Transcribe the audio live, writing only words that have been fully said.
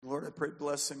Lord, I pray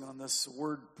blessing on this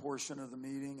word portion of the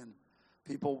meeting, and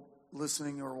people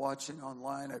listening or watching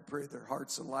online. I pray their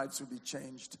hearts and lives would be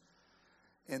changed,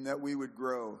 and that we would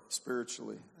grow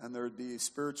spiritually, and there would be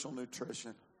spiritual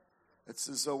nutrition. It's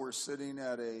as though we're sitting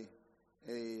at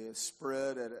a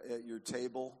spread at your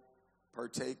table,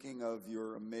 partaking of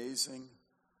your amazing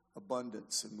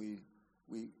abundance, and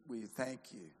we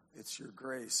thank you. It's your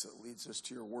grace that leads us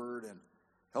to your word, and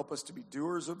help us to be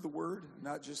doers of the word,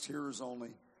 not just hearers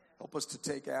only. Help us to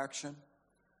take action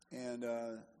and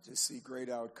to see great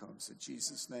outcomes in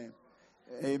Jesus' name.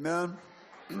 Amen.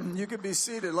 You can be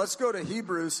seated. Let's go to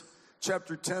Hebrews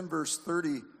chapter 10, verse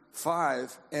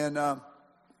 35. And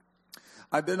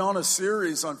I've been on a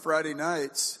series on Friday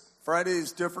nights. Friday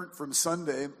is different from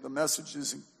Sunday. The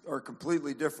messages are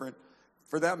completely different.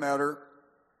 For that matter,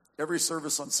 every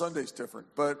service on Sunday is different.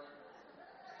 But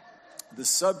the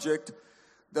subject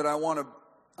that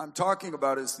I'm talking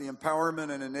about is the empowerment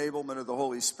and enablement of the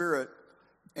Holy Spirit.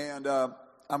 And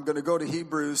I'm going to go to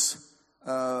Hebrews,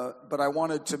 but I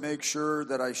wanted to make sure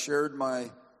that I shared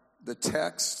the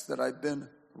text that I've been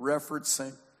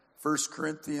referencing, 1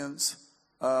 Corinthians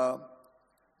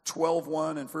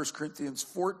 12:1 and 1 Corinthians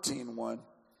 14:1.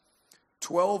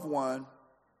 12:1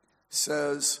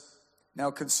 says,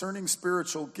 "Now concerning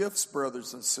spiritual gifts,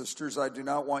 brothers and sisters, I do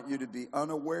not want you to be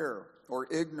unaware or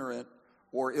ignorant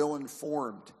or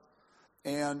ill-informed."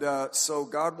 And so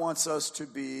God wants us to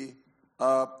be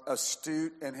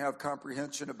astute and have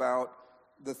comprehension about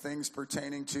the things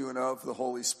pertaining to and of the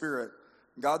Holy Spirit.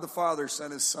 God the Father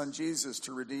sent his Son Jesus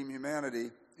to redeem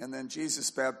humanity, and then Jesus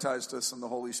baptized us in the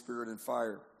Holy Spirit and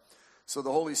fire. So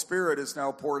the Holy Spirit is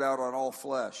now poured out on all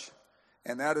flesh,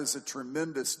 and that is a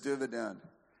tremendous dividend.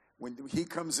 When he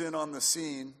comes in on the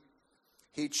scene,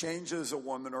 he changes a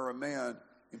woman or a man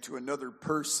into another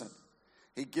person.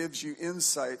 He gives you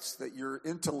insights that your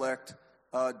intellect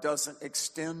doesn't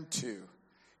extend to.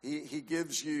 He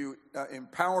gives you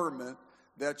empowerment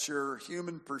that your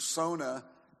human persona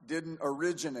didn't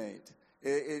originate.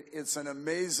 It's an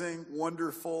amazing,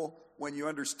 wonderful, when you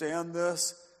understand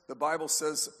this, the Bible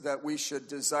says that we should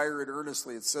desire it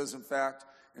earnestly. It says, in fact,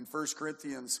 in 1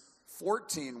 Corinthians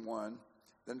 14:1,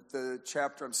 the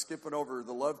chapter, I'm skipping over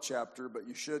the love chapter, but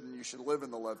you shouldn't. You should live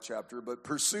in the love chapter. But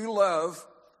pursue love,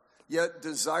 yet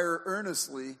desire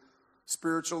earnestly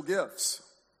spiritual gifts.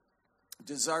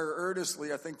 Desire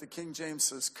earnestly, I think the King James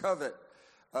says covet,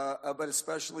 but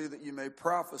especially that you may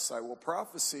prophesy. Well,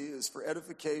 prophecy is for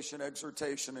edification,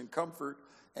 exhortation, and comfort,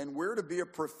 and we're to be a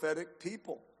prophetic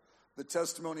people. The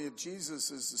testimony of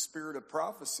Jesus is the spirit of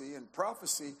prophecy, and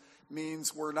prophecy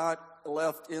means we're not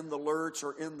left in the lurch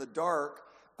or in the dark.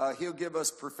 He'll give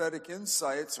us prophetic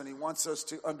insights, and he wants us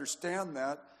to understand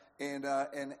that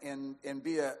and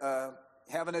be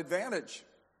have an advantage.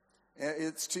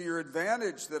 It's to your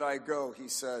advantage that I go, he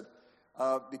said,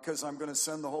 because I'm going to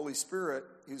send the Holy Spirit.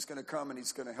 He's going to come and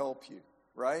he's going to help you,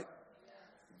 right?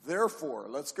 Therefore,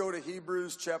 let's go to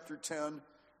Hebrews chapter 10,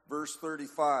 verse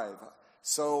 35.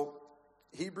 So,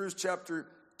 Hebrews chapter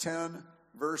 10,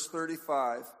 verse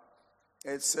 35,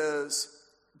 it says,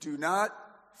 "Do not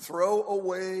throw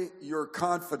away your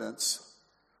confidence,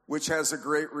 which has a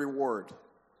great reward."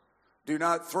 Do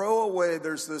not throw away.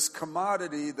 There's this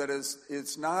commodity that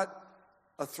it's not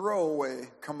a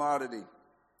throwaway commodity,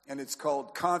 and it's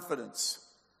called confidence.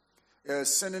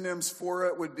 Synonyms for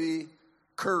it would be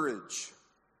courage,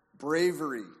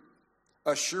 bravery,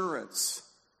 assurance,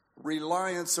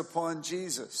 reliance upon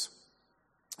Jesus.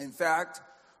 In fact,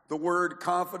 the word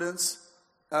confidence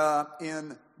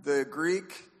in the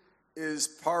Greek is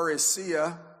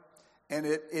parousia, and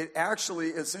it actually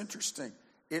is interesting.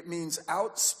 It means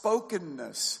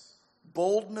outspokenness,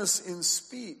 boldness in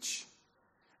speech.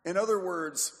 In other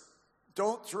words,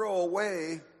 don't throw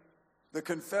away the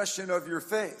confession of your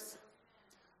faith.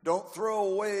 Don't throw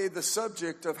away the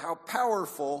subject of how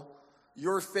powerful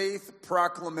your faith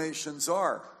proclamations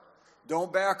are.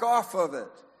 Don't back off of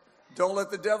it. Don't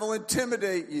let the devil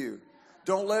intimidate you.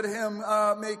 Don't let him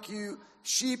make you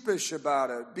sheepish about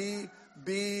it.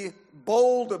 Be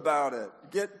bold about it.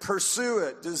 Pursue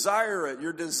it. Desire it.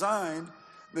 You're designed,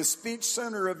 the speech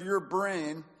center of your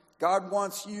brain, God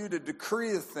wants you to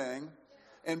decree a thing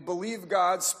and believe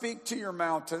God. Speak to your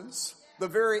mountains. The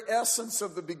very essence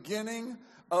of the beginning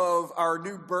of our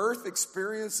new birth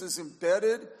experience is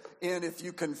embedded in, if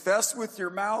you confess with your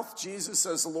mouth Jesus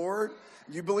as Lord,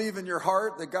 you believe in your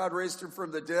heart that God raised him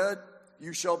from the dead,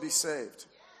 you shall be saved.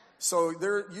 So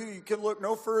you can look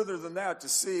no further than that to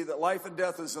see that life and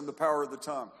death is in the power of the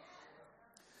tongue.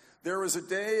 There was a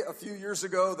day a few years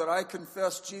ago that I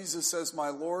confessed Jesus as my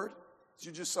Lord.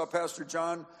 You just saw Pastor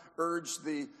John urge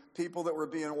the people that were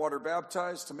being water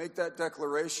baptized to make that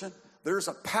declaration. There's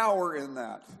a power in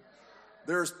that.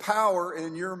 There's power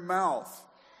in your mouth.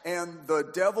 And the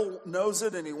devil knows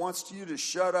it, and he wants you to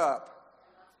shut up.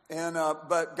 And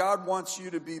but God wants you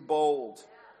to be bold.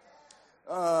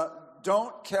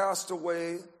 Don't cast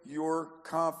away your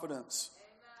confidence.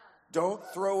 Don't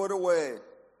throw it away,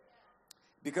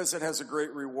 because it has a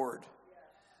great reward.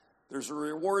 There's a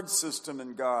reward system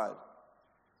in God.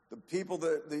 The people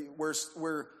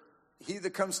where he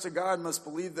that comes to God must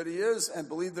believe that he is, and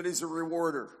believe that he's a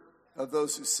rewarder of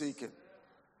those who seek him.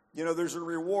 You know, there's a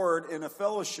reward in a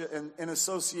fellowship, in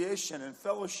association and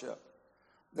fellowship.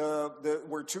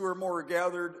 Where two or more are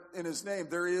gathered in his name,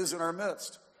 there he is in our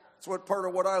midst. It's part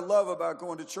of what I love about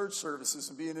going to church services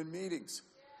and being in meetings,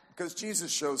 because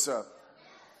Jesus shows up.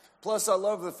 Plus, I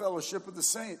love the fellowship of the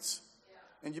saints.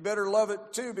 And you better love it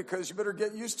too, because you better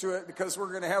get used to it, because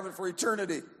we're going to have it for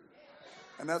eternity.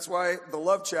 And that's why the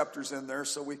love chapter's in there,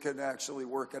 so we can actually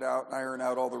work it out and iron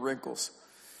out all the wrinkles.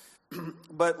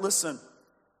 But listen,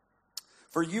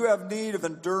 for you have need of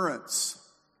endurance.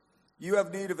 You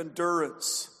have need of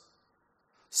endurance,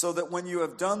 so that when you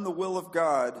have done the will of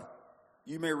God,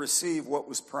 you may receive what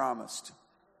was promised.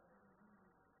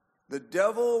 The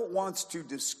devil wants to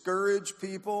discourage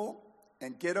people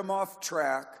and get them off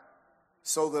track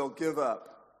so they'll give up.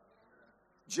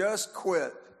 Just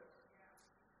quit.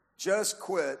 Just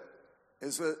quit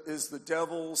is the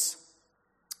devil's,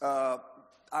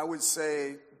 I would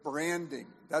say, branding.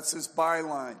 That's his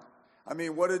byline. I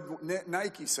mean, what did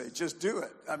Nike say? Just do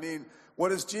it. I mean, what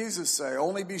does Jesus say?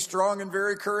 Only be strong and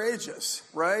very courageous,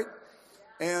 right?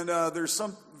 And there's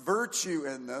some virtue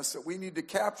in this that we need to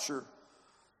capture,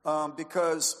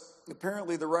 because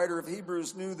apparently the writer of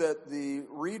Hebrews knew that the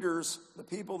readers, the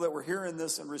people that were hearing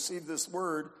this and received this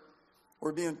word,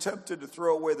 were being tempted to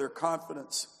throw away their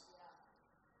confidence.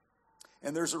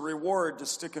 And there's a reward to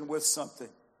sticking with something.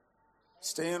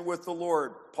 Staying with the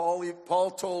Lord.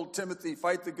 Paul told Timothy,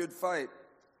 fight the good fight.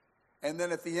 And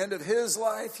then at the end of his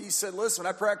life, he said, listen,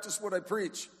 I practice what I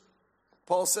preach.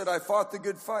 Paul said, I fought the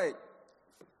good fight.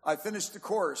 I finished the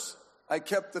course. I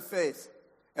kept the faith.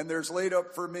 And there's laid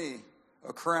up for me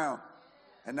a crown.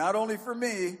 And not only for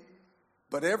me,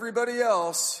 but everybody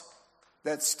else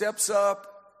that steps up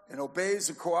and obeys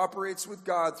and cooperates with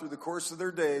God through the course of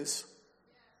their days.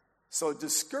 So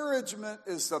discouragement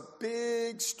is a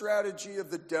big strategy of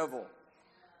the devil.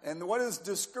 And what is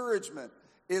discouragement?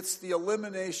 It's the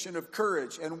elimination of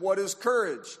courage. And what is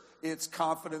courage? It's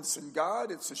confidence in God.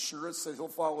 It's assurance that he'll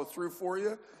follow through for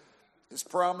you. His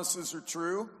promises are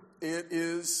true. It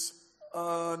is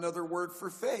another word for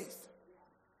faith.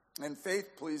 And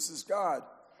faith pleases God.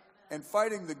 And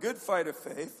fighting the good fight of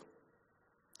faith,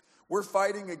 we're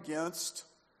fighting against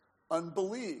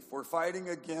unbelief. We're fighting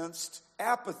against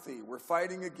apathy. We're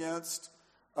fighting against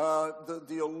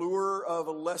the allure of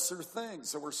a lesser thing.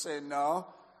 So we're saying, no,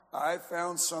 I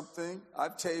found something.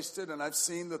 I've tasted and I've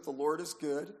seen that the Lord is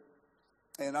good,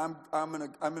 and I'm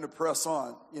gonna press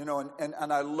on. You know, and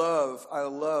I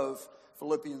love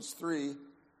Philippians 3.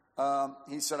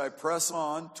 He said, I press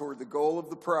on toward the goal of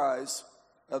the prize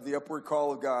of the upward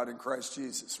call of God in Christ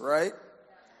Jesus. Right?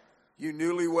 You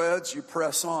newlyweds, you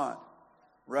press on.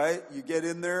 Right? You get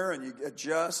in there and you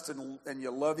adjust and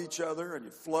you love each other and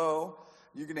you flow.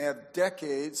 You're going to have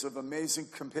decades of amazing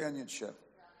companionship.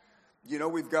 You know,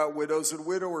 we've got widows and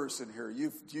widowers in here.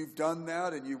 You've done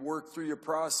that, and you've worked through your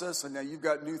process, and now you've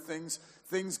got new things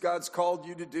God's called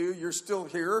you to do. You're still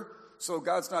here, so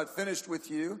God's not finished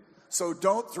with you. So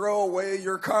don't throw away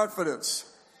your confidence.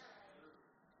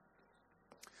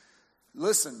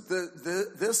 Listen,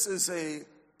 this is a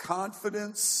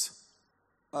confidence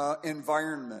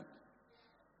environment.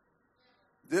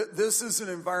 This is an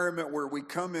environment where we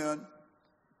come in,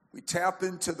 we tap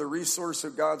into the resource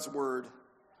of God's word,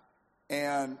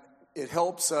 and it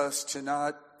helps us to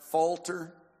not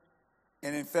falter,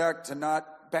 and in fact to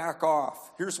not back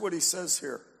off. Here's what he says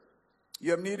here.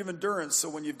 You have need of endurance, so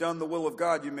when you've done the will of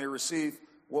God, you may receive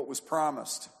what was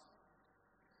promised.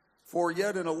 For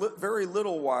yet in a very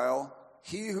little while,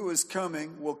 he who is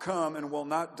coming will come and will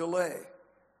not delay.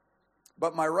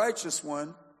 But my righteous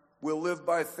one will live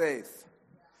by faith.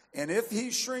 And if he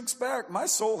shrinks back, my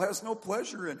soul has no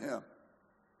pleasure in him.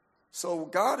 So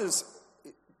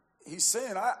he's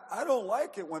saying, I don't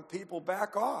like it when people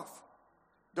back off.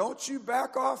 Don't you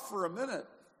back off for a minute.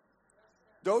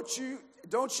 Don't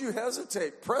you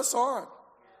hesitate. Press on.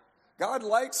 God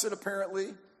likes it,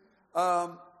 apparently,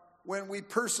 when we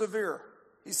persevere.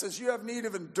 He says, you have need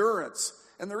of endurance.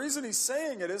 And the reason he's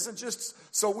saying it isn't just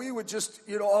so we would just,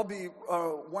 all be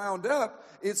wound up.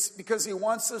 It's because he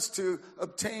wants us to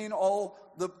obtain all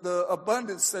the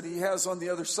abundance that he has on the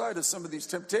other side of some of these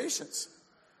temptations.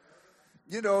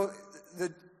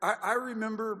 I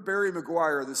remember Barry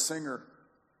McGuire, the singer,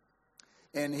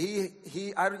 and he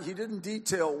didn't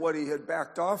detail what he had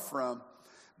backed off from,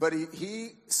 but he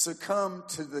succumbed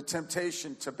to the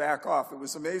temptation to back off. It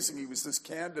was amazing. He was this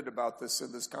candid about this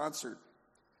in this concert.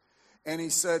 And he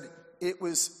said it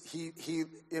was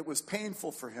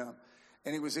painful for him.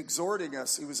 And he was exhorting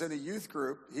us. He was in a youth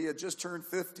group. He had just turned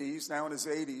 50. He's now in his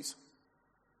 80s.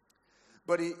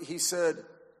 But he said,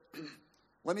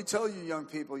 let me tell you, young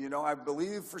people, I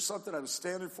believed for something. I was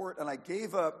standing for it. And I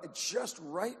gave up just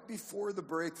right before the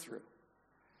breakthrough.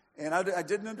 And I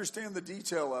didn't understand the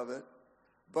detail of it.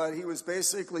 But he was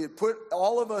basically, it put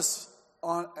all of us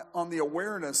on the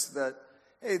awareness that,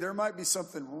 hey, there might be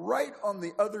something right on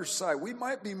the other side. We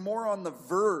might be more on the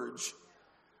verge,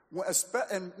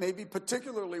 and maybe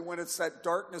particularly when it's that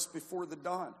darkness before the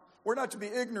dawn. We're not to be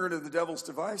ignorant of the devil's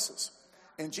devices.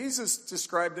 And Jesus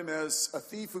described him as a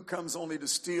thief who comes only to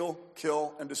steal,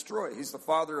 kill, and destroy. He's the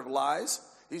father of lies.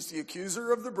 He's the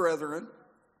accuser of the brethren,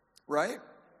 right?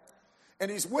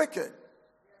 And he's wicked.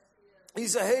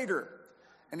 He's a hater.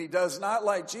 And he does not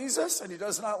like Jesus, and he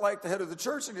does not like the head of the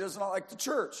church, and he does not like the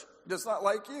church. He does not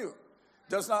like you.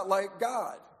 He does not like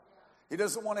God. He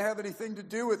doesn't want to have anything to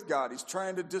do with God. He's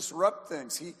trying to disrupt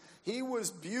things. He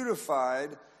was beautified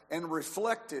and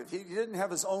reflective. He didn't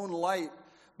have his own light,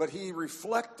 but he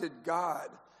reflected God,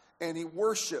 and he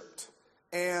worshiped.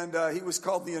 And he was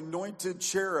called the anointed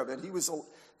cherub.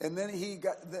 And then he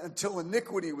got, until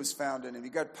iniquity was found in him. He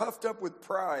got puffed up with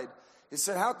pride. He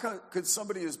said, how could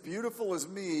somebody as beautiful as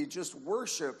me just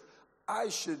worship? I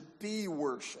should be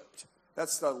worshiped.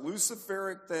 That's the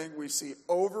Luciferic thing we see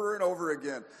over and over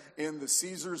again in the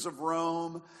Caesars of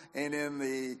Rome and in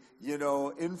the,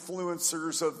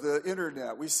 influencers of the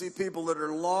internet. We see people that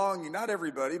are longing, not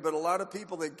everybody, but a lot of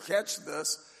people that catch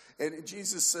this. And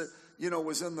Jesus said,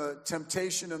 was in the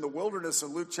temptation in the wilderness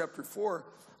in Luke chapter 4.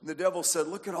 And the devil said,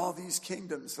 look at all these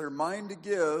kingdoms. They're mine to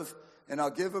give, and I'll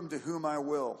give them to whom I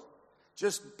will.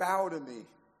 Just bow to me,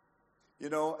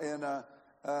 and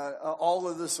all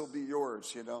of this will be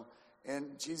yours,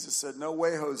 And Jesus said, no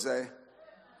way, Jose.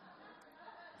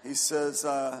 He says,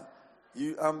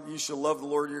 you shall love the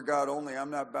Lord your God only.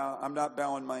 I'm not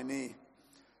bowing my knee.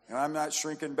 And I'm not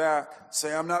shrinking back.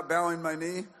 Say, I'm not bowing my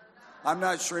knee. I'm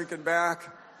not shrinking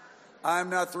back. I'm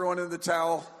not throwing in the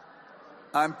towel.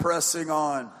 I'm pressing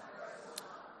on.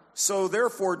 So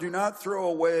therefore, do not throw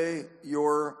away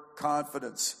your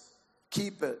confidence.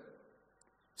 Keep it.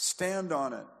 Stand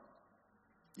on it.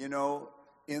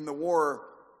 In the war,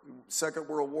 Second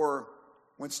World War,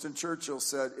 Winston Churchill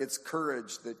said, it's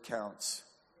courage that counts.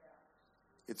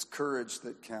 It's courage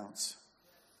that counts.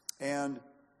 And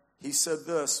he said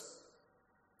this,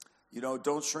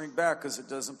 don't shrink back because it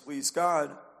doesn't please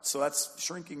God. So that's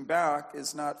shrinking back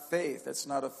is not faith. It's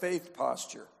not a faith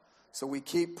posture. So we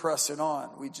keep pressing on.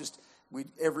 We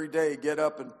every day get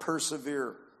up and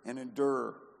persevere and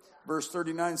endure. Verse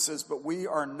 39 says, but we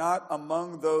are not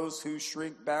among those who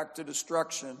shrink back to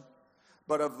destruction,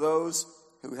 but of those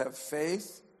who have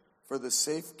faith for the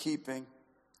safekeeping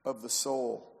of the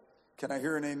soul. Can I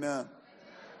hear an amen? Amen.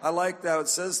 I like that it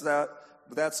says that.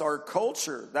 That's our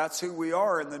culture. That's who we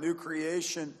are in the new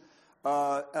creation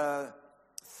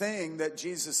thing that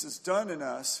Jesus has done in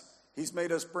us. He's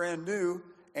made us brand new,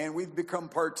 and we've become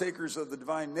partakers of the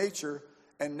divine nature.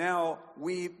 And now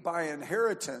we, by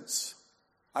inheritance,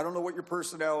 I don't know what your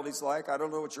personality's like. I don't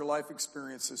know what your life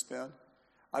experience has been.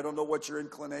 I don't know what your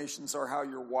inclinations are, how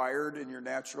you're wired in your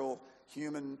natural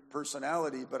human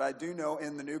personality. But I do know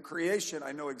in the new creation,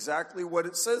 I know exactly what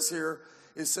it says here.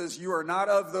 It says, you are not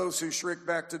of those who shrink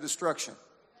back to destruction.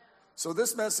 So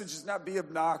this message is not be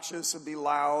obnoxious and be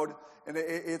loud. And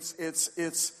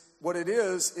it's what it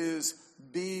is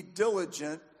be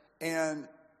diligent and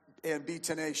be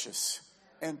tenacious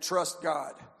and trust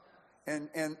God. And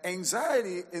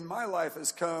anxiety in my life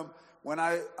has come when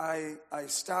I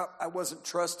stopped, I wasn't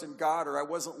trusting God, or I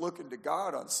wasn't looking to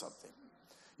God on something.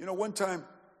 One time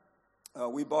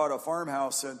we bought a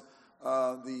farmhouse in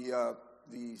the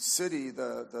city,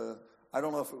 I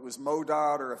don't know if it was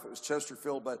MoDOT or if it was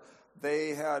Chesterfield, but they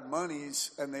had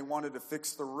monies and they wanted to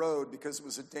fix the road because it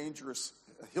was a dangerous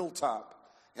hilltop.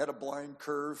 It had a blind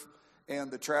curve, and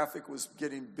the traffic was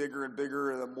getting bigger and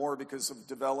bigger and more because of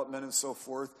development and so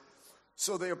forth.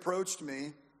 So they approached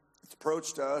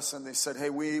us, and they said, hey,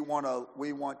 we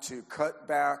want to cut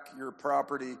back your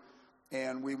property,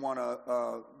 and we want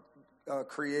to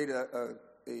create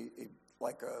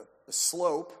a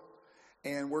slope,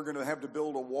 and we're going to have to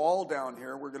build a wall down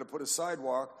here. We're going to put a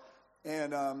sidewalk,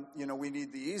 and we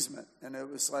need the easement. And it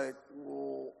was like,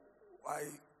 well,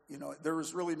 there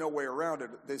was really no way around it.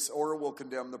 Or we'll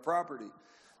condemn the property.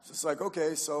 So it's like,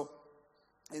 okay, so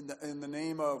in the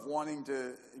name of wanting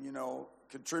to,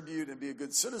 contribute and be a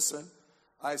good citizen,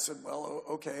 I said, well,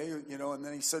 okay, and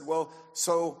then he said, well,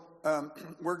 so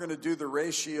we're going to do the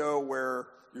ratio where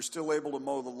you're still able to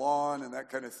mow the lawn and that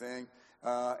kind of thing,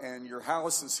 and your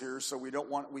house is here, so we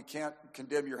can't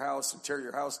condemn your house and tear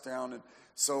your house down, and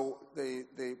so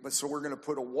so we're going to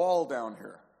put a wall down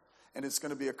here, and it's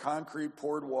going to be a concrete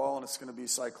poured wall, and it's going to be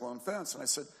cyclone fence. And I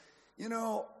said,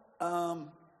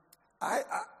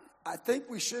 I think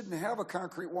we shouldn't have a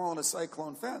concrete wall and a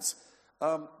cyclone fence.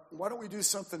 Why don't we do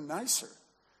something nicer?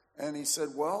 And he said,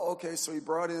 well, okay. So he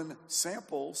brought in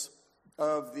samples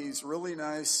of these really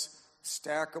nice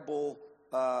stackable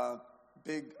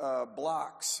big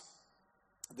blocks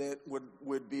that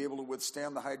would be able to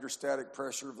withstand the hydrostatic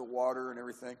pressure of the water and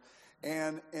everything.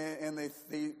 And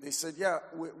they said, yeah,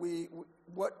 we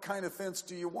what kind of fence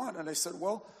do you want? And I said,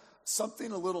 well,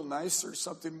 something a little nicer,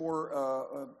 something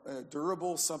more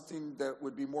durable, something that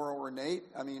would be more ornate.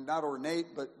 I mean, not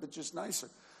ornate, but just nicer.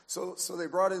 So they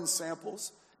brought in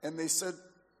samples, and they said,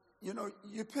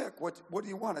 you pick. What do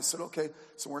you want? I said, okay,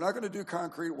 so we're not going to do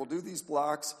concrete. We'll do these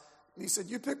blocks. And he said,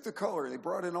 you pick the color. They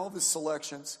brought in all the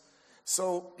selections.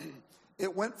 So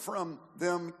it went from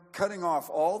them cutting off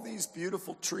all these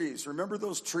beautiful trees. Remember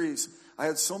those trees? I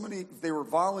had so many. They were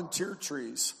volunteer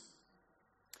trees.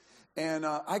 And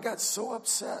I got so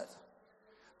upset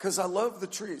because I love the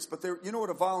trees. But you know what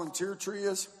a volunteer tree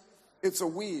is? It's a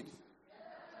weed.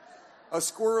 A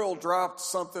squirrel dropped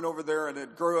something over there and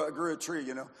it grew a tree,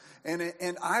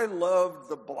 And I loved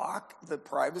the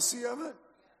privacy of it,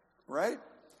 right?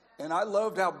 And I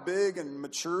loved how big and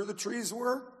mature the trees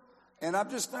were. And I'm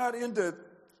just not into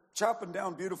chopping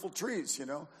down beautiful trees,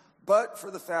 But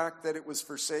for the fact that it was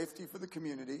for safety for the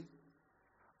community,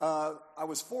 I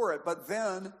was for it. But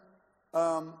then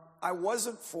I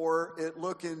wasn't for it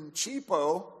looking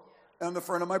cheapo on the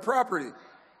front of my property,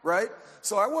 right?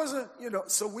 So I wasn't,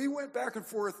 so we went back and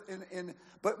forth.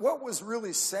 But what was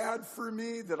really sad for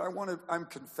me that I'm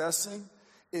confessing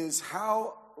is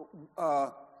how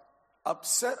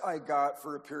upset I got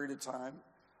for a period of time,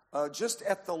 just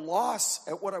at the loss,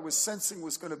 at what I was sensing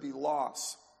was going to be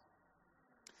loss.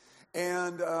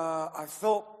 And I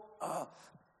felt,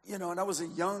 and I was a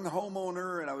young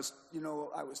homeowner, and I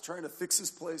was trying to fix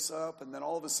this place up, and then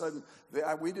all of a sudden,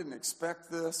 we didn't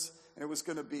expect this, and it was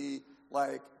going to be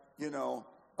like,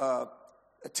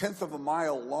 a tenth of a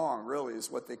mile long, really,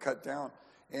 is what they cut down.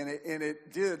 And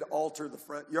it did alter the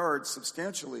front yard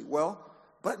substantially. Well,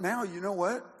 but now, you know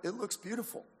what? It looks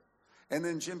beautiful. And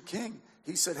then Jim King,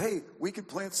 he said, hey, we could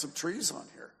plant some trees on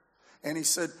here. And he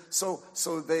said, so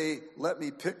they let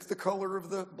me pick the color of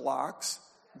the blocks,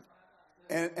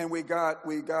 and we got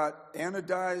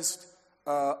anodized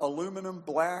aluminum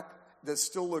black that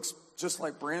still looks just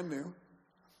like brand new.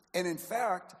 And in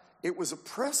fact, it was a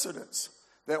precedence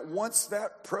that once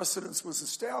that precedence was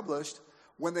established,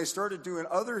 when they started doing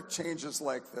other changes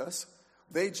like this,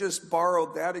 they just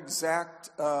borrowed that exact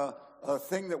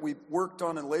thing that we worked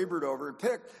on and labored over and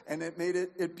picked, and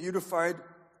it beautified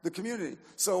the community.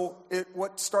 So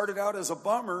what started out as a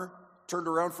bummer turned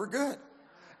around for good.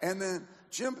 And then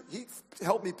Jim, he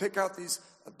helped me pick out these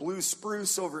blue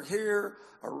spruce over here,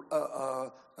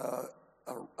 a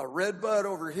red bud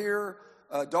over here,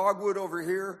 dogwood over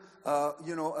here,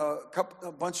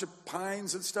 a bunch of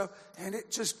pines and stuff. And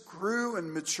it just grew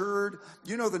and matured.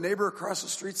 The neighbor across the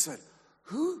street said,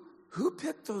 who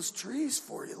picked those trees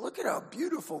for you? Look at how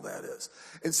beautiful that is.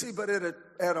 And see, but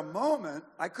at a moment,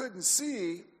 I couldn't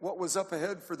see what was up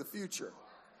ahead for the future.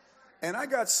 And I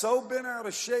got so bent out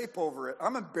of shape over it.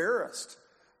 I'm embarrassed.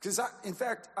 Because in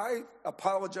fact, I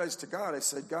apologized to God. I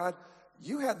said, God,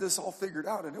 you had this all figured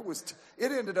out, and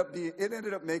it ended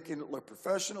up making it look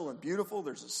professional and beautiful.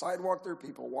 There's a sidewalk there.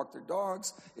 People walk their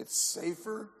dogs. It's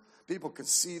safer. People could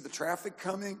see the traffic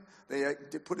coming. They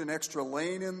put an extra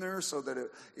lane in there so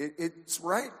that it's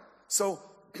right. So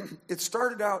it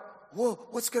started out, whoa,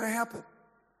 what's going to happen?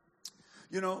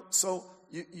 So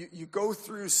you go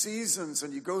through seasons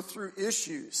and you go through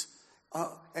issues,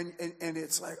 and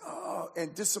it's like,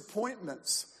 and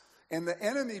disappointments. And the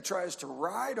enemy tries to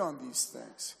ride on these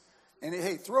things. And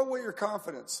hey, throw away your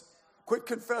confidence. Quit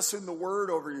confessing the word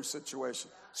over your situation.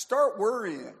 Start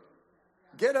worrying.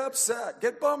 Get upset.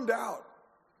 Get bummed out.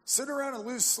 Sit around and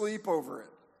lose sleep over it.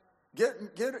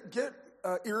 Get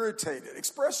irritated.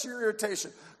 Express your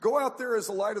irritation. Go out there as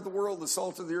the light of the world, the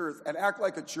salt of the earth, and act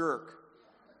like a jerk.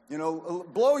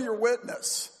 blow your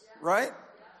witness, right?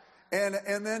 And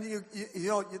then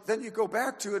then you go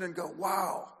back to it and go,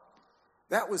 wow,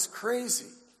 that was crazy.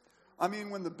 I mean,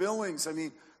 when the Billings,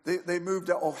 they moved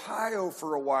to Ohio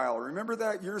for a while. Remember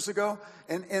that years ago?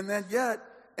 And then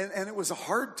it was a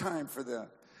hard time for them.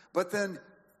 But then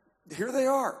here they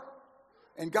are.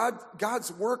 And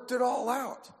God's worked it all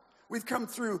out. We've come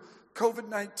through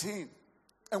COVID-19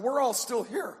 and we're all still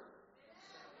here.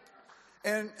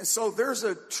 And so there's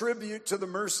a tribute to the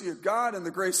mercy of God and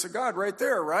the grace of God right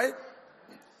there, right?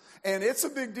 And it's a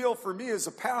big deal for me as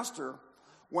a pastor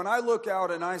when I look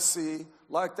out and I see,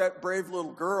 like that brave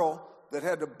little girl that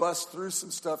had to bust through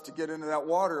some stuff to get into that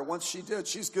water. Once she did,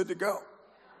 she's good to go.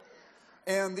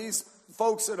 And these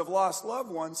folks that have lost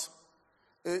loved ones,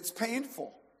 it's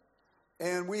painful.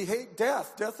 And we hate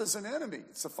death. Death is an enemy.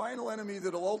 It's the final enemy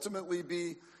that will ultimately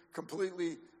be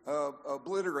completely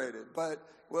obliterated. But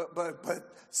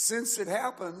since it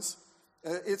happens,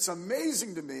 it's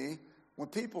amazing to me when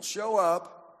people show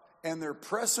up and they're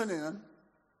pressing in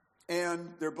and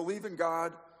they're believing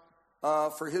God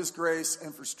for his grace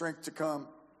and for strength to come,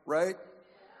 right?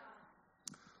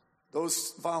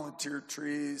 Those volunteer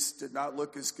trees did not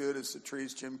look as good as the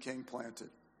trees Jim King planted.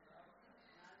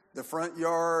 The front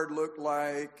yard looked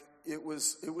like it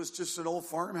was just an old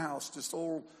farmhouse, just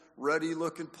old ruddy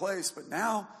looking place. But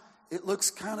now it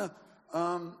looks kind of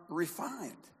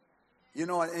refined.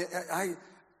 I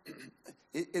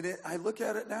look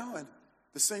at it now, and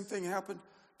the same thing happened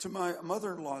to my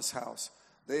mother-in-law's house.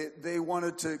 They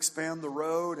wanted to expand the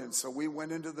road, and so we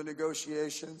went into the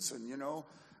negotiations, and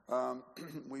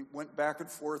we went back and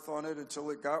forth on it until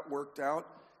it got worked out,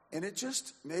 and it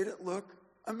just made it look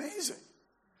amazing.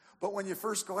 But when you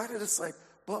first go at it, it's like,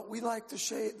 but we like the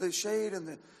shade and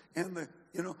the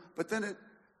but then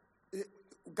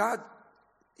God,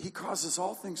 he causes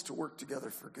all things to work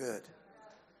together for good,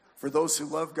 for those who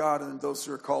love God and those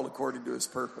who are called according to his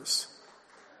purpose.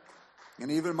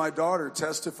 And even my daughter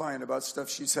testifying about stuff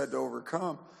she's had to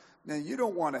overcome. Now, you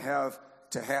don't want to have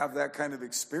that kind of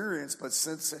experience, but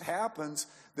since it happens,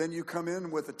 then you come in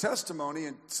with a testimony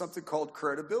and something called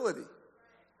credibility.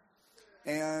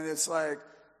 And it's like,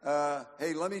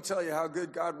 hey, let me tell you how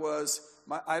good God was.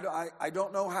 I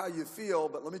don't know how you feel,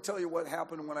 but let me tell you what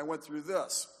happened when I went through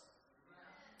this.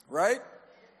 Right?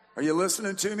 Are you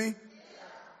listening to me?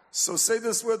 So say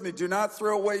this with me. Do not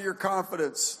throw away your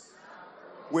confidence,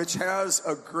 which has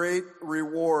a great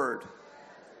reward.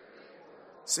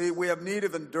 See, we have need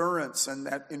of endurance, and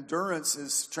that endurance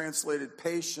is translated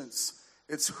patience.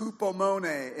 It's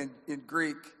hupomone in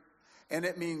Greek, and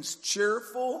it means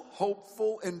cheerful,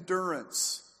 hopeful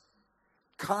endurance,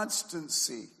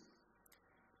 constancy,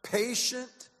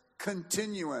 patient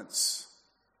continuance.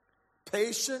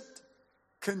 Patient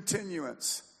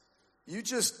continuance. You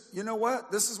know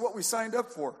what? This is what we signed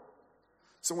up for.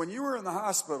 So when you were in the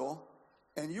hospital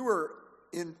and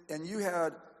you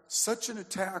had such an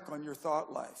attack on your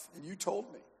thought life, and you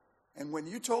told me, and when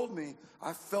you told me,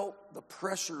 I felt the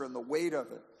pressure and the weight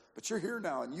of it. But you're here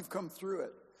now, and you've come through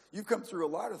it. You've come through a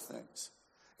lot of things,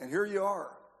 and here you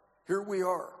are. Here we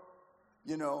are.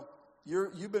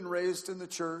 You've been raised in the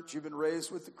church. You've been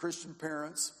raised with the Christian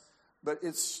parents, but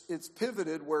it's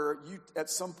pivoted where you, at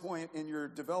some point in your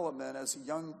development as a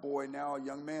young boy, now a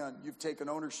young man, you've taken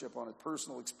ownership on it,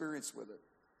 personal experience with it.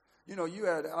 You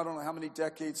had, I don't know how many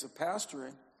decades of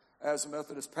pastoring as a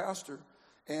Methodist pastor,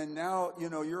 and now,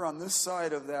 you're on this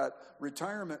side of that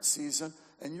retirement season,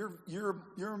 and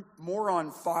you're more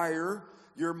on fire,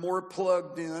 you're more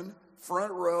plugged in,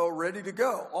 front row, ready to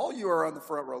go. All you are on the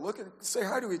front row. Say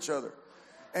hi to each other.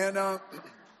 And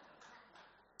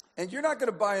you're not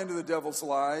going to buy into the devil's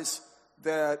lies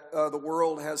that the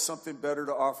world has something better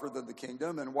to offer than the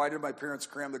kingdom. And why did my parents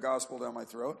cram the gospel down my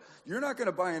throat? You're not going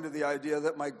to buy into the idea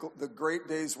that the great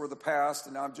days were the past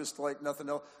and now I'm just like nothing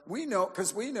else. We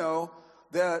know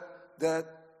that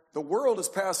the world is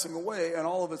passing away and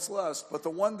all of its lust, but the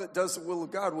one that does the will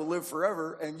of God will live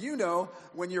forever. And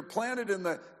when you're planted in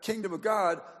the kingdom of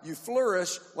God, you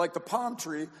flourish like the palm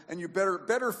tree, and you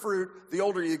better fruit the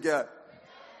older you get.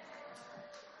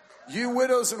 You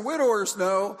widows and widowers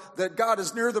know that God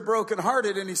is near the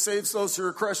brokenhearted, and he saves those who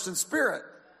are crushed in spirit.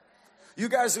 You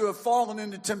guys who have fallen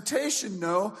into temptation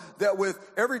know that with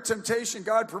every temptation,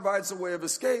 God provides a way of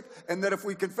escape, and that if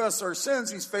we confess our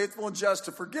sins, he's faithful and just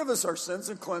to forgive us our sins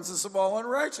and cleanse us of all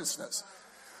unrighteousness.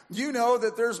 You know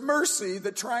that there's mercy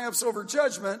that triumphs over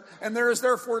judgment, and there is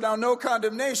therefore now no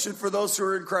condemnation for those who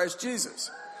are in Christ Jesus.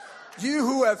 You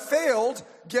who have failed,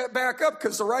 get back up,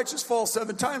 because the righteous fall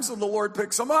 7 times and the Lord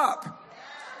picks them up.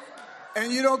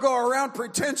 And you don't go around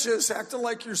pretentious, acting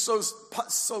like you're so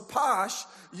posh.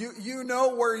 You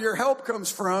know where your help comes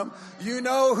from. You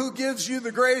know who gives you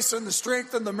the grace and the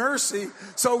strength and the mercy.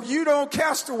 So you don't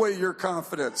cast away your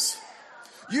confidence.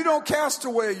 You don't cast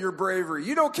away your bravery.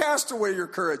 You don't cast away your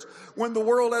courage. When the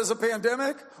world has a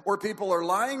pandemic, or people are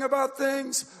lying about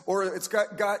things, or it's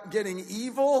got getting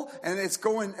evil, and it's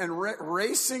going and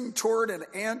racing toward an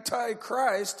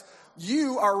anti-Christ,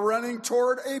 you are running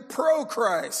toward a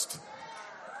pro-Christ.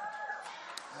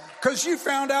 Because you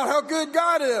found out how good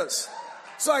God is.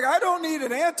 It's like, I don't need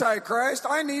an anti-Christ,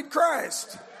 I need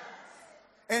Christ.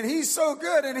 And he's so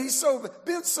good, and he's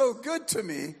been so good to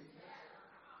me,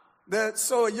 that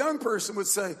so a young person would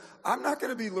say, I'm not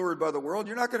going to be lured by the world.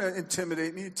 You're not going to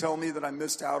intimidate me and tell me that I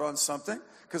missed out on something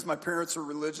because my parents are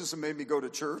religious and made me go to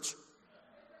church.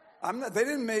 They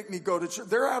didn't make me go to church.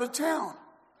 They're out of town.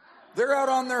 They're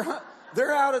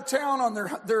out of town on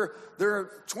their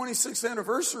 26th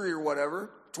anniversary or whatever,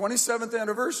 27th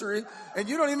anniversary, and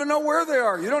you don't even know where they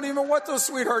are. You don't even know what those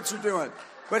sweethearts are doing.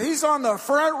 But he's on the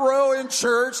front row in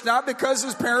church, not because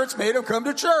his parents made him come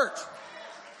to church.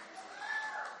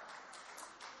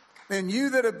 And you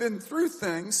that have been through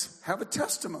things have a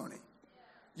testimony.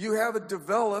 You have a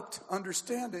developed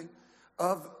understanding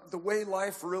of the way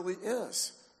life really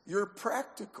is. You're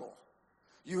practical.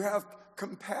 You have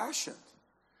compassion.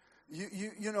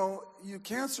 You know, you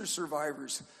cancer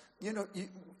survivors, you know,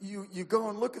 you go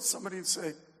and look at somebody and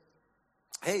say,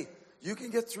 hey, you can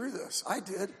get through this. I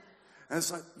did. And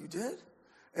it's like, you did?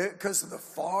 Because of the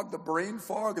fog, the brain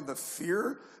fog and the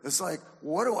fear. It's like,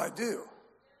 what do I do?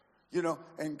 You know,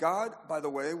 and God, by the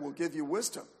way, will give you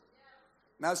wisdom.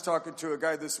 And I was talking to a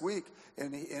guy this week,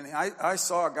 and I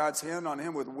saw God's hand on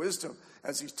him with wisdom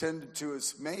as he's tended to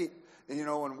his mate, you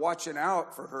know, and watching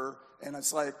out for her. And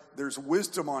it's like, there's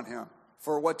wisdom on him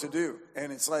for what to do.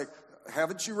 And it's like,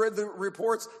 haven't you read the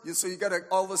reports? So you got to,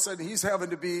 all of a sudden, he's having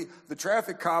to be the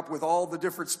traffic cop with all the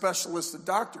different specialists and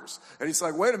doctors. And he's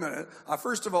like, wait a minute. I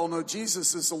first of all know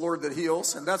Jesus is the Lord that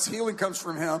heals, and that's healing comes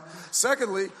from him.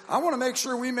 Secondly, I want to make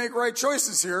sure we make right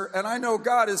choices here, and I know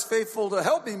God is faithful to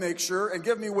help me make sure and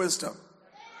give me wisdom.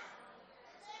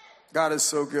 God is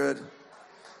so good.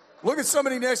 Look at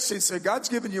somebody next to you and say, God's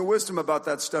giving you wisdom about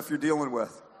that stuff you're dealing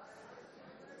with.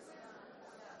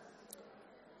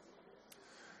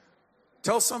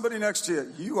 Tell somebody next to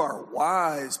you, you are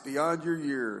wise beyond your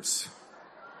years.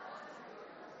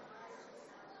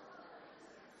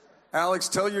 Alex,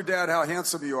 tell your dad how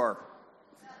handsome you are.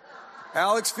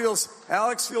 Alex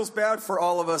feels bad for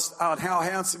all of us on how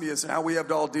handsome he is and how we have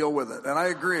to all deal with it. And I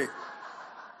agree.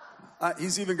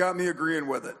 He's even got me agreeing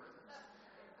with it.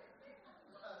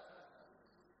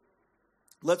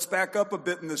 Let's back up a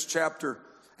bit in this chapter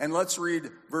and let's read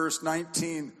verse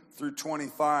 19 through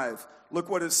 25. Look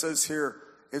what it says here.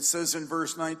 It says in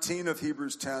verse 19 of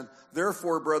Hebrews 10,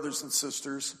 therefore, brothers and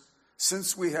sisters,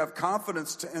 since we have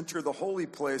confidence to enter the holy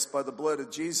place by the blood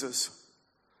of Jesus.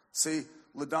 See,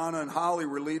 LaDonna and Holly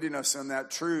were leading us in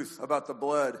that truth about the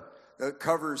blood that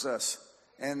covers us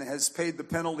and has paid the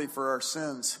penalty for our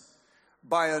sins.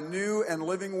 By a new and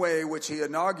living way which he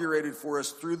inaugurated for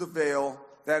us through the veil,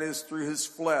 that is, through his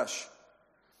flesh.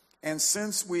 And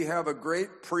since we have a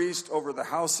great priest over the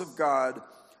house of God,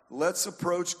 let's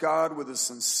approach God with a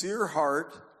sincere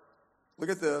heart. Look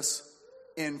at this.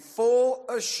 In full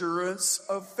assurance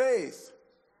of faith.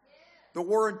 The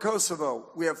war in Kosovo,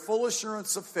 we have full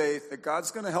assurance of faith that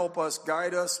God's going to help us,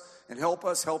 guide us, and help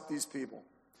us help these people.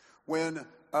 When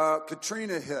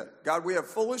Katrina hit, God, we have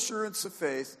full assurance of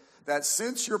faith that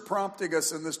since you're prompting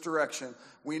us in this direction,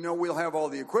 we know we'll have all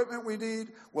the equipment we need,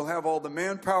 we'll have all the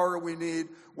manpower we need,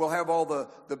 we'll have all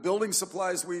the building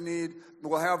supplies we need,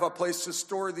 we'll have a place to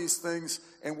store these things,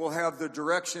 and we'll have the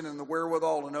direction and the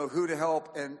wherewithal to know who to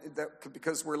help, and that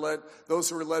because those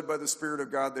who are led by the Spirit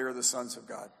of God, they are the sons of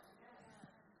God.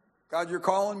 God, you're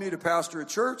calling me to pastor a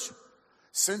church.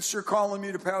 Since you're calling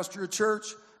me to pastor a church,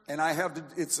 and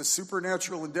it's a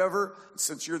supernatural endeavor,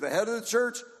 since you're the head of the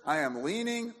church, I am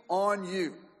leaning on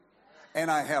you. And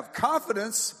I have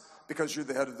confidence because you're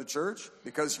the head of the church,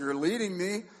 because you're leading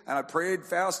me, and I prayed,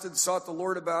 fasted, sought the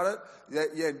Lord about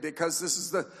it,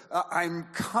 because I'm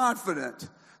confident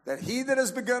that he that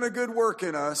has begun a good work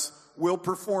in us will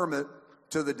perform it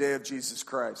to the day of Jesus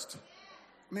Christ.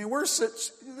 I mean,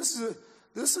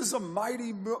 this is a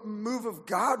mighty move of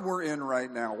God we're in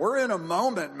right now. We're in a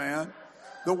moment, man.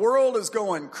 The world is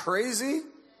going crazy.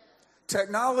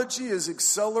 Technology is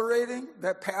accelerating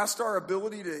that past our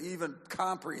ability to even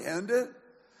comprehend it.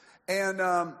 And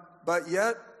but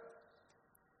yet,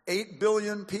 8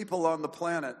 billion people on the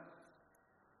planet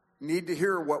need to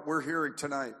hear what we're hearing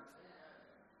tonight.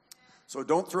 So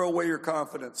don't throw away your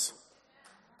confidence.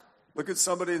 Look at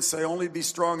somebody and say, only be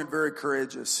strong and very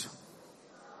courageous.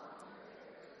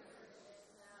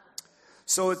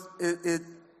 So it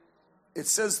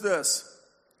says this.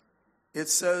 It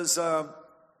says,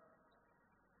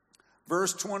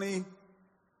 verse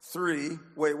 23.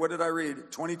 Wait, what did I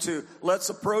read? 22. Let's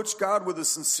approach God with a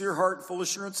sincere heart and full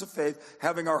assurance of faith,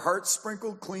 having our hearts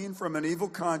sprinkled clean from an evil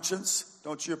conscience.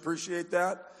 Don't you appreciate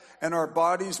that? And our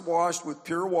bodies washed with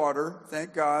pure water.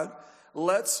 Thank God.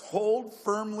 Let's hold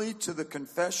firmly to the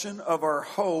confession of our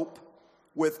hope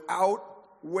without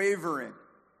wavering.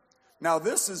 Now,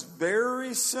 this is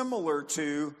very similar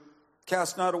to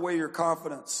cast not away your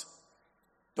confidence.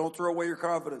 Don't throw away your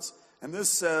confidence. And this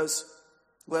says,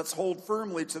 let's hold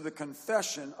firmly to the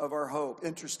confession of our hope.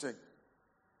 Interesting.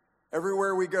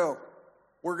 Everywhere we go,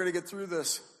 we're going to get through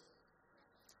this.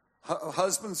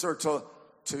 Husbands are to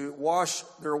wash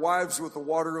their wives with the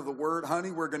water of the word. Honey,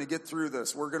 we're going to get through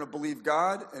this. We're going to believe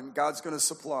God, and God's going to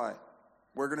supply.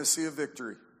 We're going to see a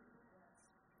victory.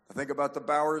 I think about the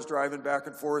Bowers driving back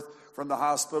and forth from the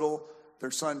hospital.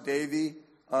 Their son, Davey,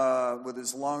 with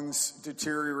his lungs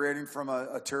deteriorating from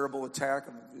a terrible attack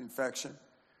of infection.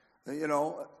 You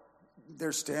know,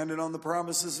 they're standing on the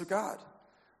promises of God.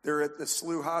 They're at the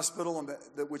SLU Hospital,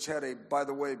 which had a, by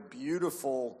the way,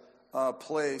 beautiful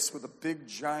place with a big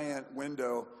giant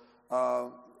window.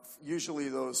 Usually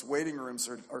those waiting rooms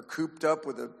are cooped up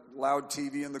with a loud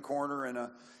TV in the corner and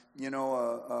a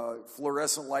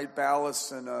fluorescent light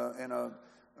ballast and a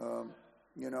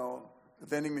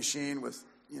vending machine with,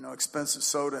 expensive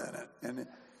soda in it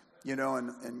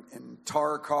and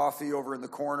tar coffee over in the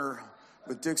corner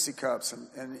with Dixie cups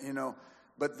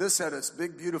but this had this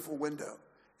big beautiful window,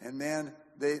 and man,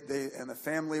 they and the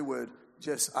family would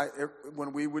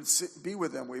when we would be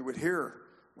with them, we would hear,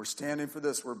 we're standing for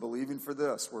this, we're believing for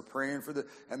this, we're praying for this.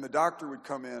 And the doctor would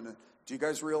come in and, do you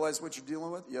guys realize what you're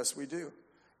dealing with? Yes, we do.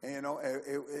 And,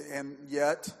 and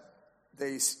yet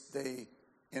they,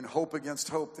 in hope against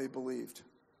hope, they believed.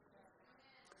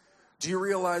 Do you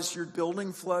realize your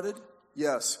building flooded?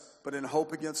 Yes, but in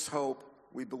hope against hope,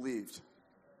 we believed.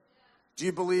 Do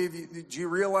you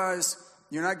realize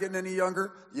you're not getting any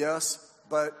younger? Yes,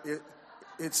 but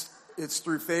it's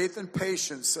through faith and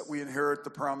patience that we inherit the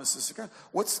promises of God.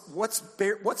 What's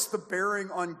the bearing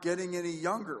on getting any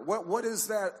younger? What is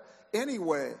that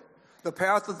anyway? The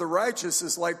path of the righteous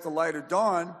is like the light of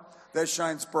dawn that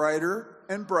shines brighter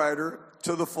and brighter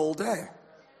to the full day.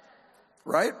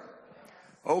 Right?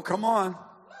 Oh, come on.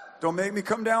 Don't make me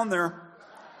come down there.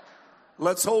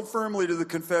 Let's hold firmly to the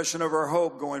confession of our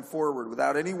hope going forward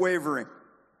without any wavering.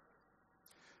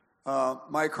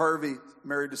 Mike Harvey,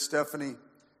 married to Stephanie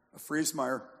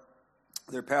Friesmeyer.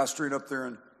 They're pastoring up there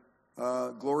in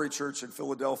Glory Church in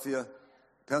Philadelphia,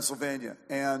 Pennsylvania.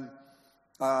 And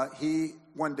he,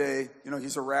 one day,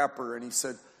 he's a rapper, and he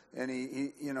said,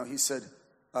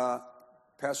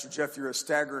 Pastor Jeff, you're a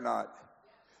staggernaut.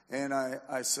 And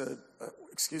I said,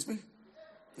 excuse me?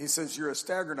 He says, you're a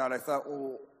staggernaut. I thought,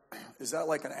 well, is that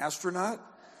like an astronaut?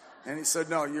 And he said,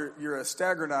 no, you're a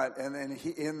staggernaut. And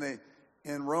then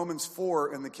in Romans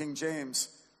 4 in the King James,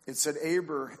 it said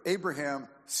Abraham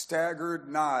staggered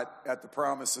not at the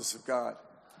promises of God.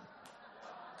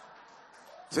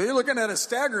 So you're looking at a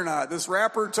staggernaut. This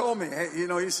rapper told me, hey,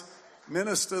 he's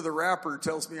minister, the rapper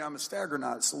tells me I'm a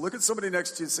staggernaut. So look at somebody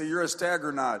next to you and say, you're a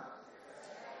staggernaut.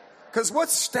 Because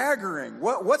what's staggering?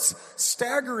 What's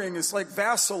staggering is like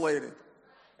vacillating.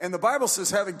 And the Bible says,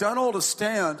 having done all to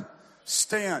stand,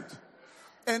 stand.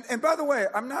 And by the way,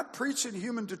 I'm not preaching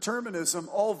human determinism,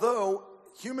 although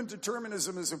human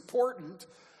determinism is important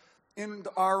in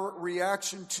our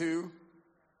reaction to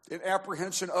and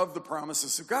apprehension of the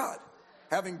promises of God.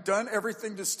 Having done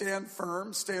everything to stand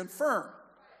firm, stand firm.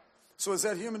 So is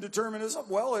that human determinism?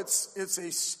 Well, it's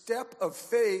a step of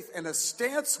faith and a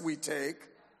stance we take.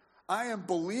 I am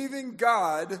believing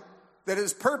God that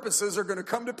his purposes are going to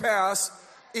come to pass,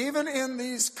 even in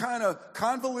these kind of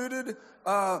convoluted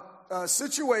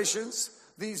situations,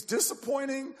 these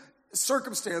disappointing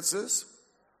circumstances,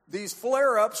 these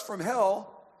flare-ups from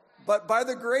hell. But by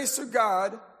the grace of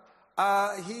God,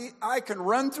 I can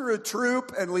run through a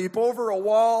troop and leap over a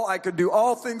wall. I can do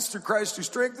all things through Christ who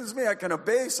strengthens me. I can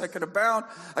abase. I can abound.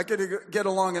 I can get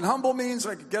along in humble means.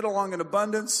 I can get along in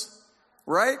abundance.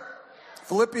 Right?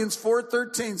 Philippians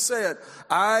 4:13, say it.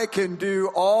 I can do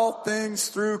all things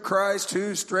through Christ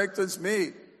who strengthens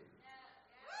me.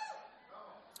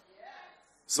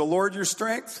 Is the Lord your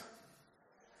strength?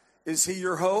 Is he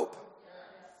your hope?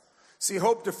 See,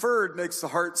 hope deferred makes the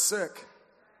heart sick.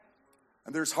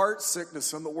 And there's heart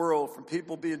sickness in the world from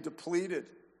people being depleted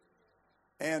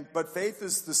But faith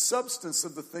is the substance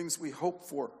of the things we hope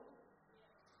for.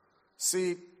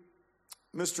 See,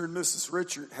 Mr. and Mrs.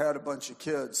 Richard had a bunch of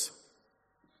kids.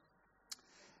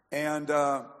 And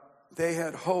they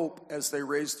had hope as they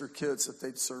raised their kids that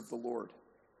they'd serve the Lord.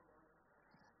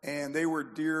 And they were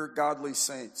dear, godly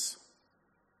saints.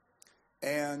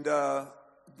 And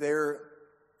their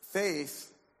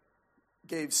faith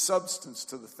gave substance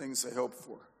to the things they hoped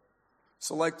for.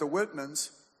 So like the Whitmans,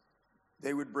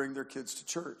 they would bring their kids to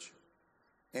church.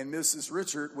 And Mrs.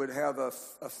 Richard would have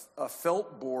a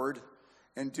felt board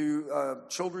and do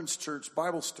children's church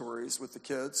Bible stories with the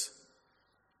kids.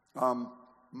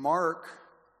 Mark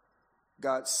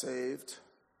got saved,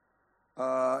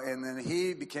 and then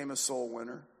he became a soul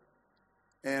winner.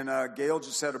 And Gail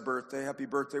just had a birthday. Happy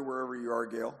birthday wherever you are,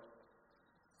 Gail.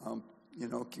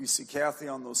 You see Kathy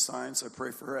on those signs. I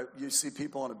pray for her. You see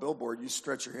people on a billboard, you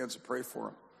stretch your hands and pray for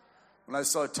them. When I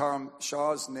saw Tom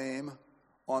Shaw's name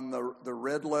on the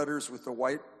red letters with the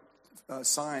white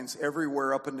signs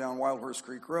everywhere up and down Wild Horse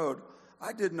Creek Road,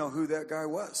 I didn't know who that guy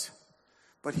was.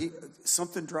 But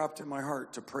something dropped in my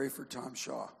heart to pray for Tom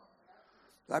Shaw.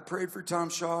 I prayed for Tom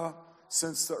Shaw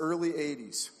since the early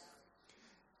 80s.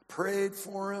 Prayed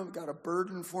for him, got a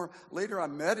burden for him. Later, I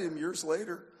met him years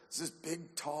later. He's this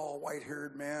big, tall,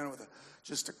 white-haired man with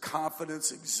just a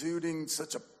confidence exuding,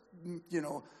 such a,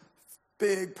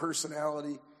 big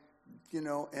personality,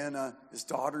 and his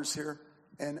daughter's here.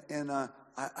 And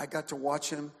I got to watch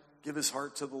him give his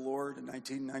heart to the Lord in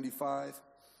 1995.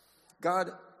 God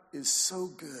is so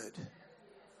good,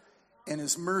 and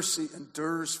his mercy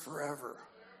endures forever,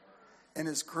 and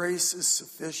his grace is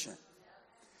sufficient.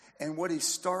 And what he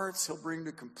starts, he'll bring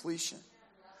to completion.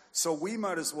 So we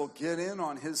might as well get in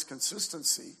on his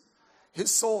consistency.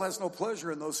 His soul has no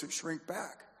pleasure in those who shrink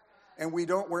back. And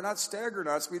we're not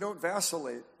stagger-nuts. We don't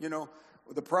vacillate.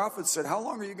 The prophet said, how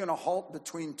long are you going to halt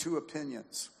between two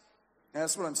opinions? And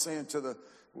that's what I'm saying to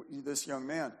this young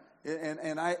man.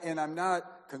 And I'm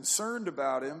not concerned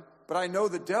about him, but I know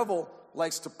the devil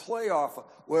likes to play off.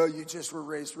 Well, you just were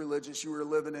raised religious. You were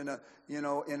living in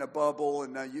a bubble,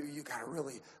 and you got to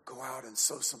really go out and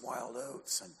sow some wild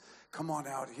oats and come on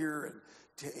out here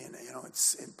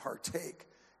and partake.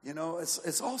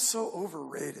 It's all so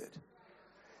overrated.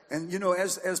 And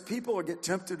as people get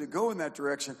tempted to go in that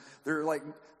direction, there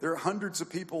are hundreds of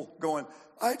people going,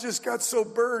 I just got so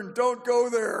burned, don't go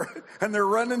there. And they're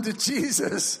running to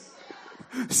Jesus.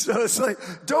 So it's like,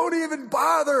 don't even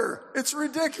bother. It's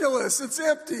ridiculous. It's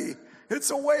empty. It's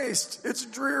a waste. It's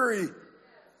dreary.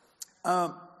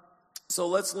 So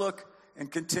let's look and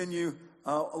continue.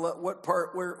 What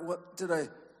part, what did I?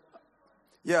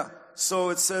 Yeah. So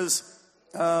it says,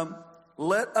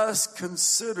 let us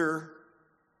consider,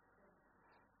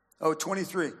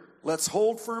 23. Let's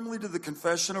hold firmly to the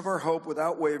confession of our hope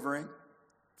without wavering.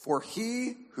 For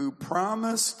he who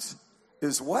promised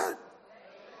is what?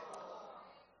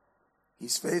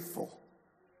 He's faithful.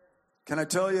 Can I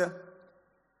tell you,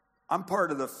 I'm part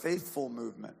of the faithful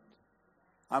movement.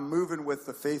 I'm moving with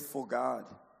the faithful God.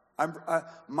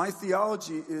 My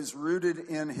theology is rooted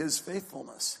in his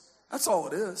faithfulness. That's all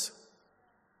it is.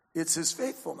 It's his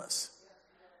faithfulness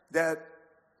that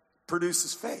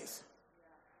produces faith.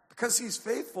 Because he's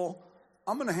faithful,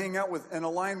 I'm going to hang out with and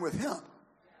align with him.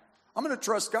 I'm going to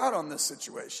trust God on this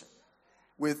situation.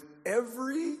 With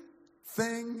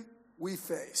everything we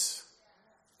face.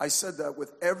 I said that,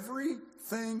 with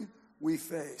everything we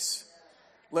face.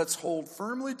 Let's hold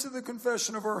firmly to the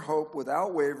confession of our hope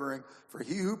without wavering, for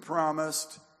he who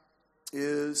promised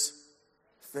is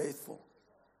faithful.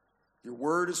 Your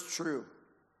word is true.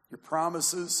 Your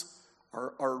promises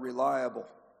are reliable.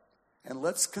 And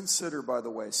let's consider, by the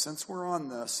way, since we're on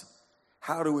this,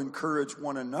 how to encourage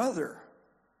one another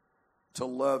to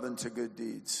love and to good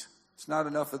deeds. There's not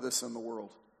enough of this in the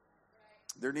world.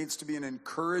 There needs to be an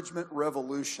encouragement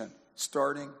revolution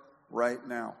starting right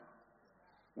now.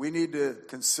 We need to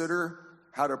consider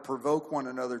how to provoke one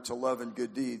another to love and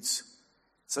good deeds.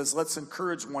 It says, let's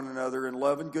encourage one another in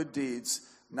love and good deeds,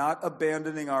 not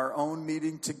abandoning our own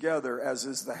meeting together, as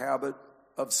is the habit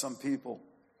of some people,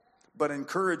 but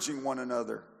encouraging one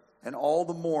another, and all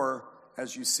the more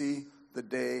as you see the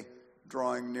day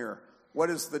drawing near. What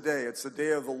is the day? It's the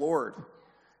day of the Lord.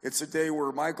 It's a day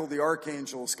where Michael the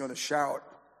archangel is going to shout,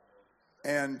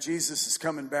 and Jesus is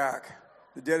coming back.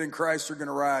 The dead in Christ are going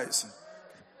to rise.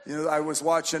 I was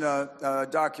watching a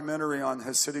documentary on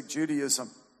Hasidic Judaism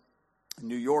in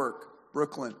New York,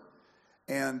 Brooklyn,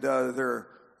 and I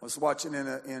was watching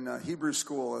in a Hebrew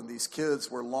school, and these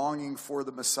kids were longing for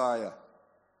the Messiah.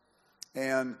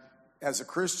 And as a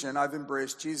Christian, I've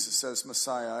embraced Jesus as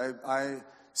Messiah. I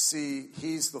see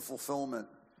he's the fulfillment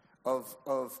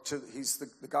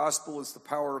the gospel is the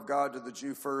power of God to the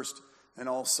Jew first and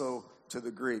also to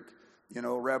the Greek. You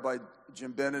know, Rabbi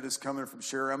Jim Bennett is coming from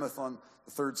Sheremoth on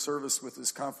the third service with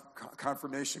his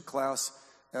confirmation class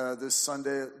this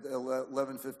Sunday at the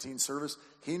 11:15 service.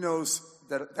 He knows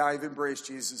that I've embraced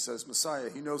Jesus as Messiah.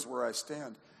 He knows where I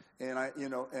stand. And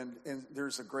and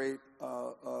there's a great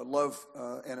love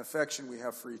and affection we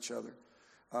have for each other.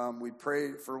 We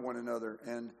pray for one another,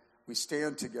 and we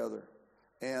stand together.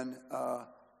 And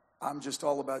I'm just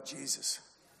all about Jesus.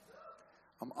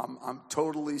 I'm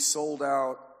totally sold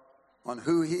out on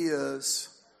who he is,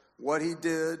 what he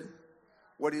did,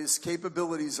 what his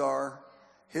capabilities are,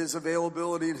 his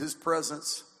availability and his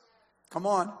presence. Come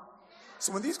on.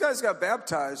 So when these guys got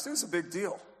baptized, it was a big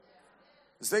deal.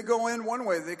 As they go in one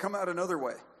way, they come out another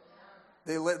way.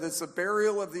 It's a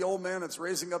burial of the old man. It's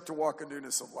raising up to walk in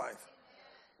newness of life.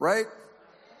 Right?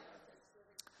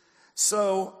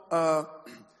 So,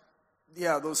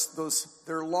 those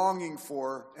they're longing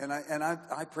for, and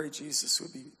I pray Jesus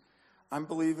would be. I'm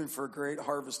believing for a great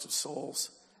harvest of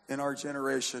souls in our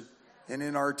generation and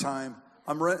in our time.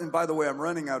 And by the way, I'm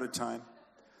running out of time.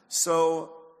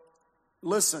 So,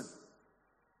 listen.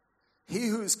 He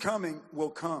who's coming will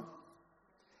come.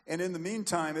 And in the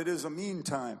meantime, it is a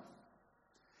meantime.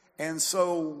 And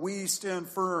so we stand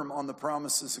firm on the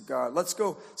promises of God. Let's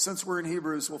go, since we're in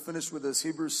Hebrews, we'll finish with this.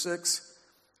 Hebrews 6.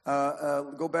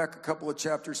 Go back a couple of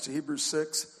chapters to Hebrews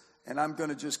 6, and I'm going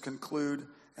to just conclude.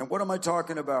 And what am I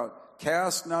talking about?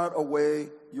 Cast not away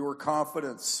your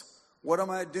confidence. What am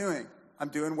I doing? I'm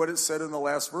doing what it said in the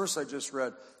last verse I just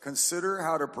read. Consider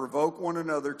how to provoke one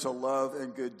another to love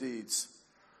and good deeds.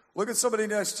 Look at somebody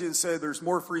next to you and say, there's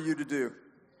more for you to do.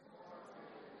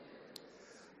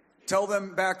 Tell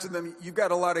them, back to them, you've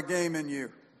got a lot of game in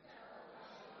you.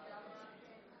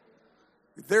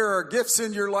 There are gifts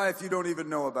in your life you don't even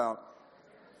know about.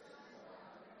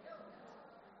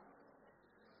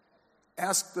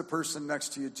 Ask the person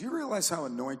next to you, do you realize how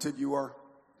anointed you are?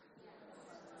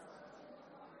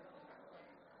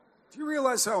 Do you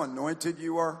realize how anointed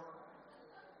you are?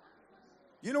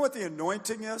 You know what the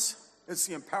anointing is? It's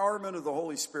the empowerment of the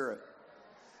Holy Spirit.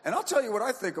 And I'll tell you what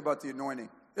I think about the anointing.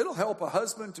 It'll help a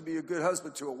husband to be a good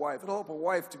husband to a wife. It'll help a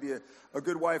wife to be a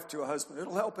good wife to a husband.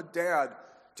 It'll help a dad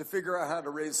to figure out how to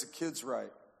raise the kids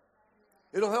right.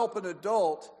 It'll help an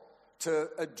adult to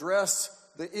address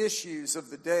the issues of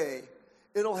the day.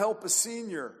 It'll help a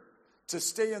senior to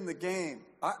stay in the game.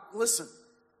 Listen,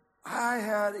 I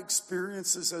had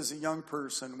experiences as a young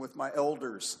person with my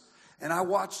elders, and I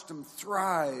watched them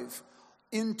thrive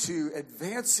into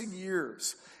advancing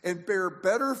years and bear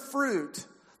better fruit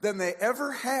than they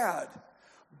ever had.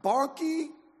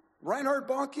 Reinhard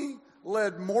Bonnke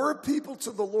led more people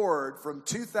to the Lord from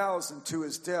 2000 to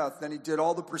his death than he did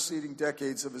all the preceding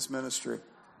decades of his ministry.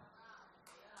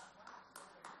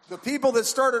 The people that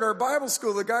started our Bible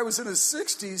school, the guy was in his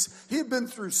 60s. He had been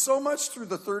through so much through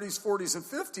the 30s, 40s, and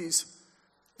 50s,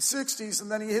 60s,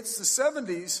 and then he hits the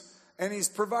 70s, and he's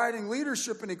providing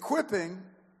leadership and equipping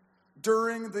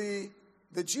during the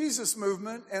Jesus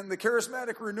movement and the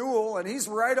charismatic renewal, and he's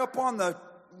right up on the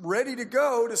ready to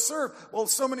go to serve. Well,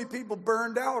 so many people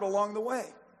burned out along the way.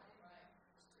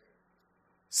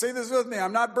 Say this with me.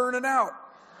 I'm not burning out,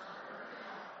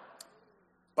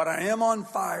 but I am on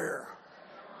fire.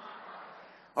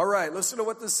 All right, listen to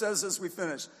what this says as we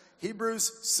finish.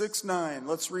 Hebrews 6:9.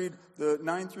 Let's read the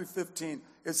 9 through 15.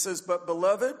 It says, but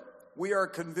beloved, we are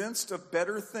convinced of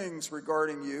better things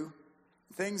regarding you,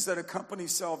 things that accompany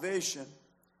salvation,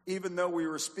 even though we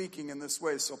were speaking in this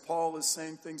way. So Paul is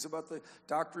saying things about the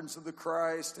doctrines of the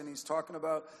Christ, and he's talking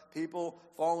about people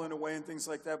falling away and things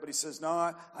like that. But he says,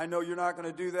 no, I know you're not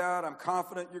going to do that. I'm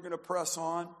confident you're going to press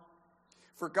on.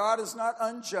 For God is not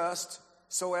unjust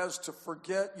so as to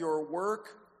forget your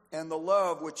work and the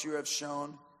love which you have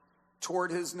shown toward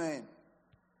his name.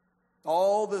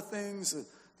 All the things,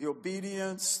 the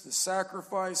obedience, the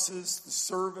sacrifices, the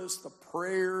service, the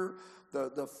prayer,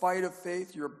 the fight of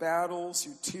faith, your battles,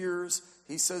 your tears.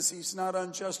 He says he's not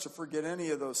unjust to forget any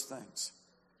of those things.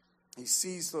 He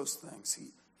sees those things.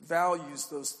 He values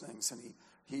those things. And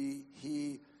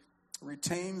he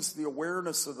retains the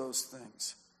awareness of those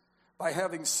things by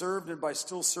having served and by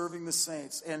still serving the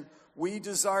saints. And we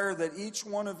desire that each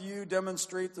one of you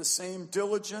demonstrate the same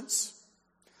diligence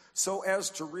so as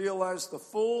to realize the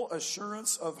full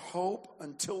assurance of hope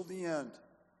until the end.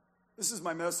 This is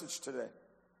my message today.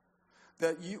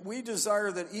 We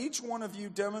desire that each one of you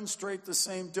demonstrate the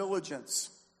same diligence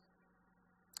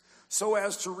so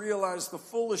as to realize the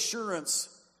full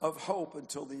assurance of hope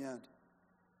until the end.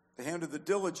 The hand of the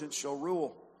diligent shall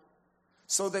rule,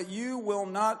 so that you will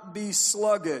not be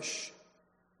sluggish.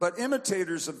 but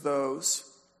imitators of those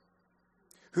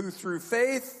who through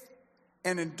faith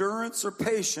and endurance or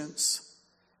patience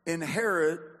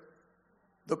inherit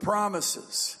the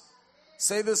promises.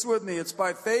 Say this with me. It's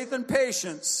by faith and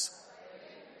patience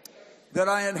that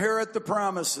I inherit the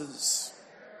promises.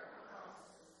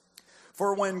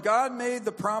 For when God made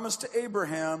the promise to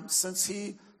Abraham, since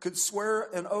he could swear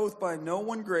an oath by no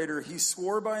one greater, he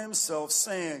swore by himself,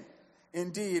 saying,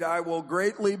 indeed, I will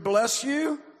greatly bless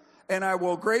you, and I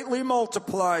will greatly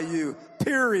multiply you,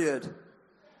 period.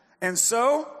 And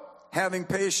so, having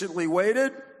patiently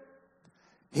waited,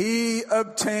 he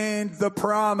obtained the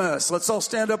promise. Let's all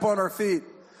stand up on our feet.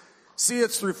 See,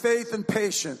 it's through faith and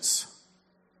patience.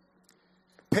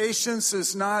 Patience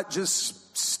is not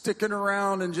just sticking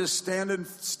around and just standing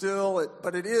still,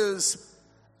 but it is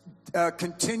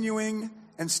continuing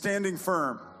and standing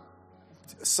firm.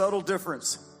 A subtle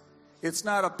difference. It's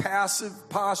not a passive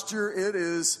posture. It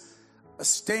is a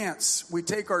stance. We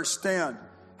take our stand.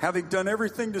 Having done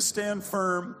everything to stand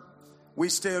firm, we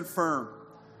stand firm.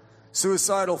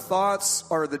 Suicidal thoughts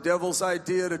are the devil's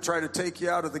idea to try to take you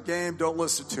out of the game. Don't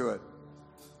listen to it.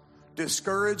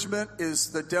 Discouragement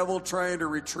is the devil trying to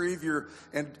retrieve your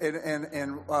and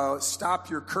stop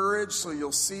your courage so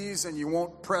you'll seize and you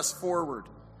won't press forward.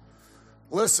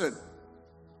 Listen,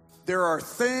 there are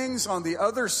things on the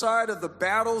other side of the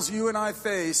battles you and I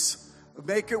face that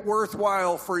make it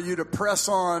worthwhile for you to press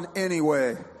on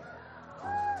anyway.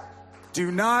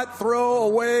 Do not throw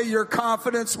away your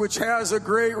confidence, which has a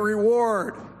great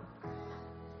reward.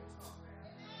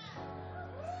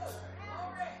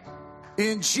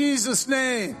 In Jesus'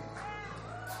 name,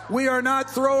 we are not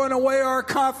throwing away our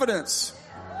confidence.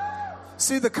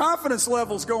 See, the confidence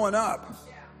level's going up.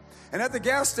 And at the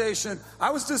gas station,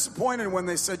 I was disappointed when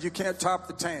they said you can't top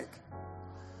the tank.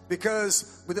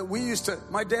 Because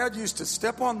my dad used to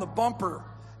step on the bumper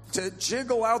to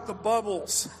jiggle out the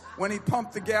bubbles when he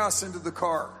pumped the gas into the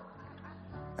car.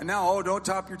 And now, don't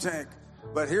top your tank.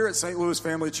 But here at St. Louis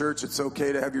Family Church, it's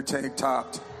okay to have your tank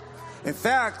topped. In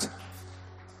fact,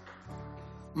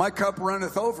 my cup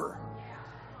runneth over.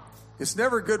 It's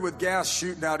never good with gas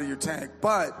shooting out of your tank,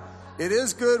 but it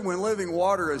is good when living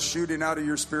water is shooting out of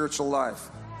your spiritual life.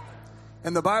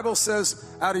 And the Bible says,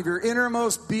 out of your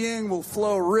innermost being will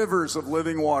flow rivers of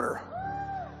living water.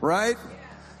 Right?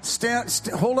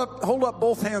 Hold up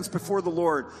both hands before the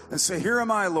Lord and say, here am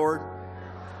I, Lord.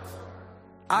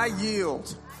 I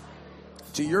yield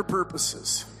to your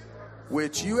purposes,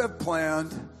 which you have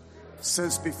planned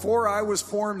since before I was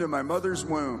formed in my mother's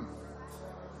womb.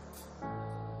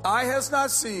 Eye has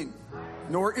not seen,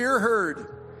 nor ear heard,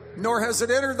 nor has it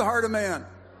entered the heart of man,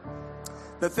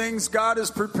 the things God has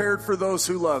prepared for those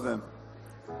who love him.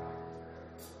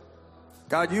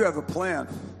 God, you have a plan,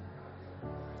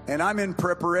 and I'm in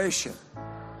preparation,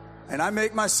 and I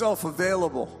make myself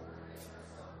available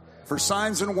for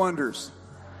signs and wonders,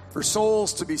 for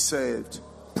souls to be saved,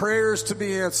 prayers to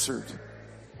be answered,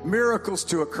 miracles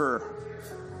to occur.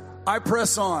 I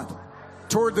press on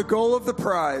toward the goal of the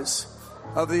prize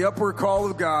of the upward call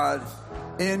of God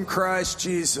in Christ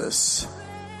Jesus.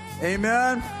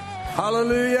 Amen.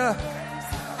 Hallelujah.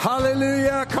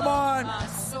 Hallelujah. Come on.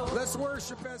 Let's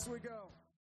worship as we go.